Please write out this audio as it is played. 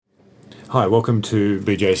Hi, welcome to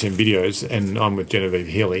BJSM Videos, and I'm with Genevieve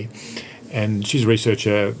Healy, and she's a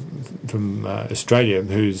researcher from Australia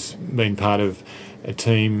who's been part of a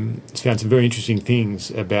team that's found some very interesting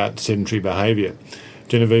things about sedentary behaviour.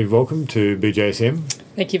 Genevieve, welcome to BJSM.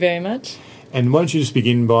 Thank you very much. And why don't you just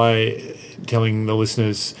begin by telling the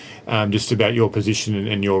listeners just about your position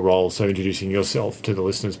and your role, so introducing yourself to the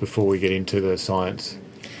listeners before we get into the science.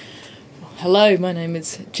 Hello, my name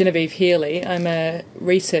is Genevieve Healy. I'm a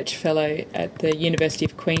research fellow at the University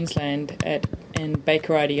of Queensland and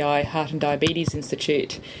Baker IDI Heart and Diabetes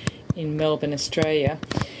Institute in Melbourne, Australia.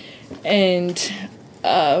 And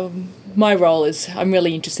my role is I'm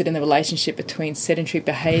really interested in the relationship between sedentary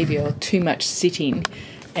behaviour, or too much sitting,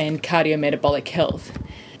 and cardiometabolic health.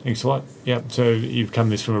 Thanks a lot. Yeah, so you've come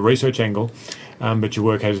this from a research angle, but your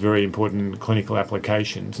work has very important clinical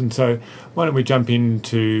applications. And so why don't we jump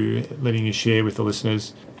into letting you share with the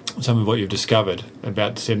listeners some of what you've discovered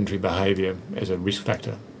about sedentary behaviour as a risk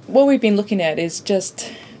factor. What we've been looking at is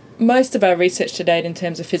just most of our research to date in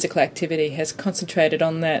terms of physical activity has concentrated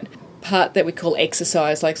on that part that we call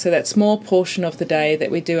exercise, so that small portion of the day that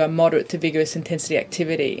we do a moderate to vigorous intensity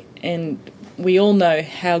activity. And we all know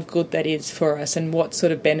how good that is for us and what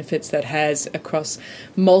sort of benefits that has across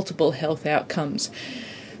multiple health outcomes.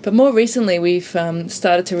 But more recently, we've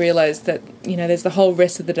started to realise that, there's the whole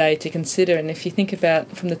rest of the day to consider. And if you think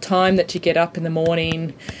about from the time that you get up in the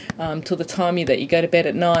morning till the time that you go to bed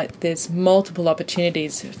at night, there's multiple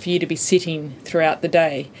opportunities for you to be sitting throughout the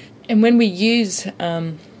day. And when we use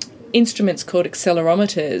instruments called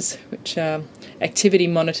accelerometers, which are activity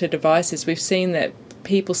monitor devices, we've seen that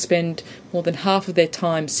people spend more than half of their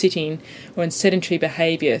time sitting or in sedentary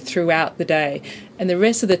behaviour throughout the day, and the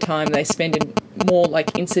rest of the time they spend in more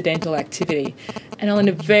like incidental activity, and only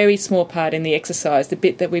a very small part in the exercise, the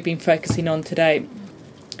bit that we've been focusing on today.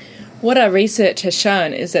 What our research has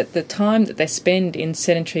shown is that the time that they spend in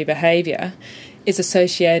sedentary behaviour is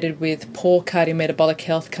associated with poor cardiometabolic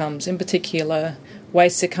health outcomes, in particular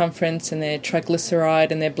waist circumference and their triglyceride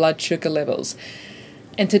and their blood sugar levels.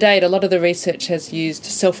 And to date, a lot of the research has used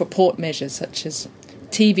self-report measures such as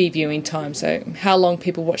TV viewing time, so how long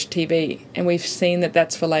people watch TV, and we've seen that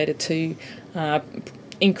that's related to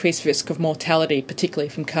increased risk of mortality, particularly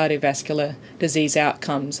from cardiovascular disease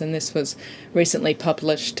outcomes, and this was recently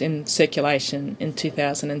published in Circulation in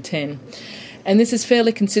 2010. And this is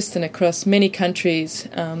fairly consistent across many countries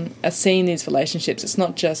are seeing these relationships. It's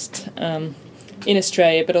not just in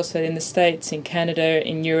Australia, but also in the States, in Canada,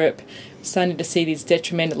 in Europe, starting to see these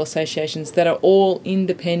detrimental associations that are all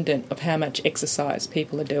independent of how much exercise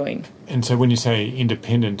people are doing. And so when you say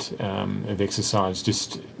independent of exercise,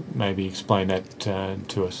 just maybe explain that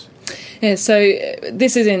to us. Yeah, so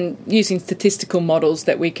this is in using statistical models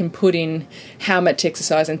that we can put in how much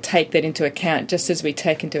exercise and take that into account, just as we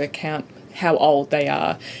take into account how old they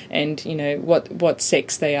are and what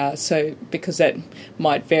sex they are. So because that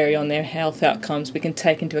might vary on their health outcomes, we can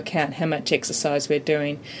take into account how much exercise we're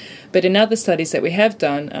doing. But in other studies that we have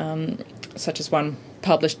done, such as one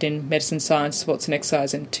published in Medicine Science, Sports and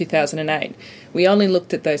Exercise in 2008, we only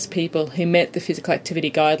looked at those people who met the physical activity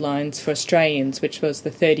guidelines for Australians, which was the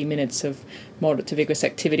 30 minutes of moderate to vigorous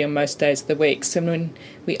activity on most days of the week. So when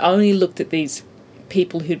we only looked at these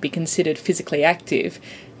people who'd be considered physically active,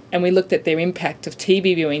 and we looked at their impact of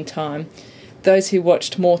TV viewing time, those who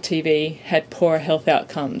watched more TV had poorer health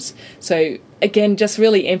outcomes. So again, just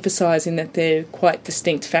really emphasising that they're quite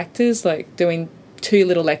distinct factors, like doing too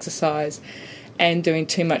little exercise and doing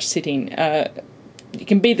too much sitting. It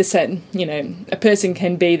can be the same, a person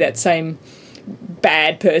can be that same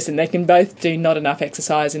bad person. They can both do not enough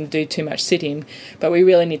exercise and do too much sitting, but we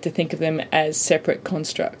really need to think of them as separate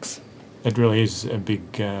constructs. It really is a big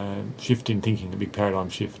shift in thinking, a big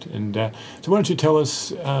paradigm shift. And so why don't you tell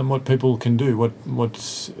us what people can do,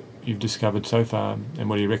 what you've discovered so far, and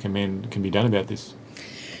what do you recommend can be done about this?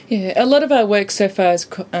 Yeah, a lot of our work so far is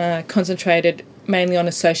concentrated mainly on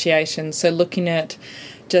associations, so looking at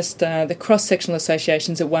just the cross-sectional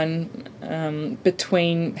associations of one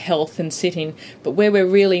between health and sitting, but where we're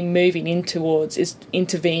really moving in towards is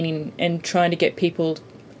intervening and trying to get people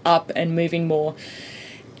up and moving more.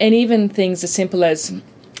 And even things as simple as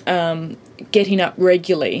getting up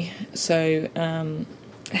regularly, so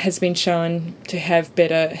has been shown to have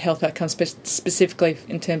better health outcomes, specifically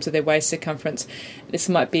in terms of their waist circumference. This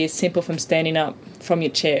might be as simple from standing up from your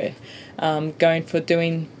chair, going for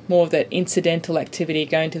doing more of that incidental activity,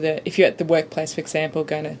 if you're at the workplace, for example,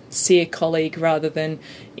 going to see a colleague rather than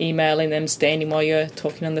emailing them, standing while you're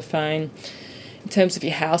talking on the phone. In terms of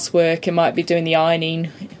your housework, it might be doing the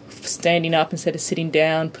ironing, standing up instead of sitting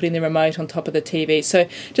down, putting the remote on top of the TV. So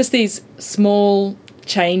just these small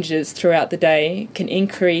changes throughout the day can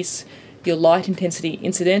increase your light intensity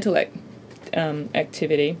incidental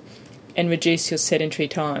activity and reduce your sedentary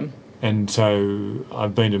time. And so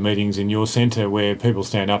I've been to meetings in your centre where people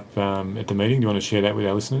stand up at the meeting. Do you want to share that with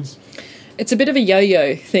our listeners? It's a bit of a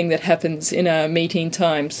yo-yo thing that happens in our meeting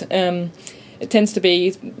times. It tends to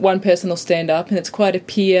be one person will stand up, and it's quite a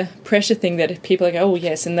peer pressure thing that people are like, oh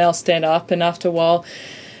yes, and they'll stand up, and after a while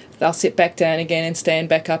they'll sit back down again and stand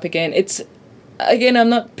back up again. I'm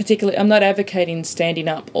not advocating standing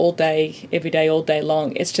up all day, every day, all day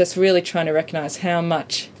long. It's just really trying to recognise how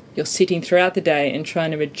much you're sitting throughout the day and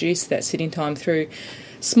trying to reduce that sitting time through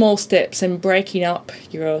small steps and breaking up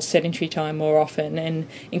your sedentary time more often and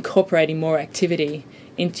incorporating more activity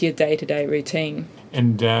into your day-to-day routine.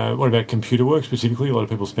 And what about computer work specifically? A lot of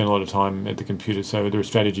people spend a lot of time at the computer, so are there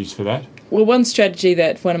strategies for that? Well, one strategy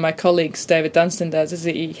that one of my colleagues, David Dunstan, does is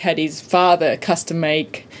he had his father custom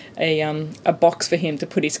make a box for him to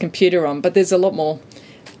put his computer on, but there's a lot more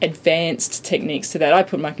advanced techniques to that. I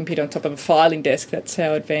put my computer on top of a filing desk, that's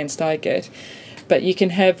how advanced I get. But you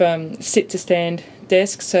can have sit-to-stand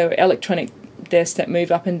desks, so electronic desks that move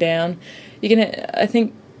up and down. You can, I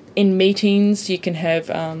think, in meetings you can have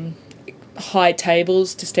high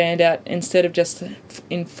tables to stand out instead of just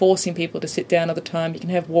enforcing people to sit down all the time. You can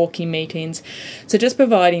have walking meetings. So just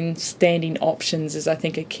providing standing options is, I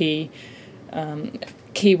think, a key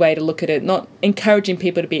way to look at it, not encouraging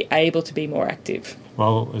people to be able to be more active.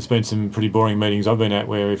 Well, there's been some pretty boring meetings I've been at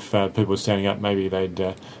where if people were standing up, maybe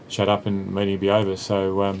they'd shut up and the meeting would be over.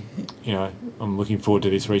 So, I'm looking forward to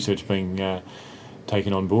this research being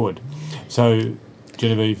taken on board. So,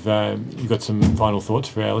 Genevieve, you've got some final thoughts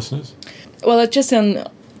for our listeners? Well, just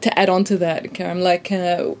to add on to that, Karen,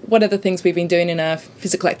 one of the things we've been doing in our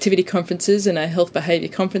physical activity conferences and our health behaviour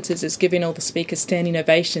conferences is giving all the speakers standing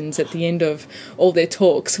ovations at the end of all their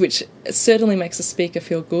talks, which certainly makes the speaker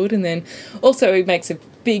feel good, and then also it makes a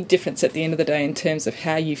big difference at the end of the day in terms of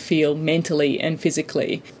how you feel mentally and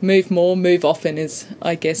physically. Move more, move often is,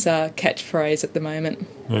 I guess, our catchphrase at the moment.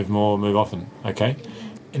 Move more, move often. Okay.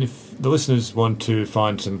 And if the listeners want to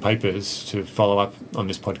find some papers to follow up on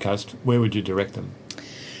this podcast, where would you direct them?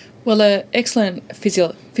 Well, an excellent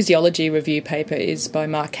physiology review paper is by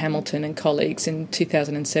Mark Hamilton and colleagues in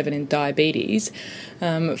 2007 in diabetes.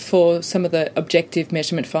 For some of the objective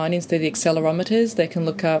measurement findings, they're the accelerometers. They can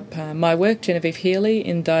look up my work, Genevieve Healy,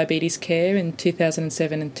 in diabetes care in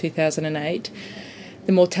 2007 and 2008.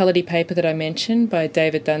 The mortality paper that I mentioned by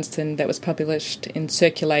David Dunstan that was published in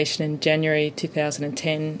Circulation in January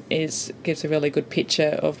 2010 gives a really good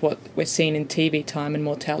picture of what we're seeing in TV time and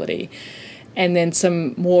mortality. And then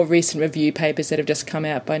some more recent review papers that have just come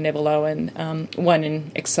out by Neville Owen, one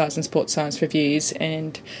in Exercise and Sports Science Reviews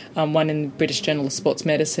and one in the British Journal of Sports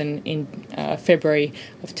Medicine in February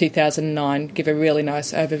of 2009, give a really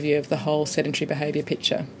nice overview of the whole sedentary behaviour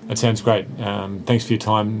picture. That sounds great. Thanks for your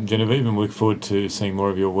time, Genevieve, and we look forward to seeing more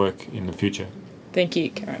of your work in the future. Thank you,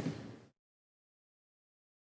 Karen.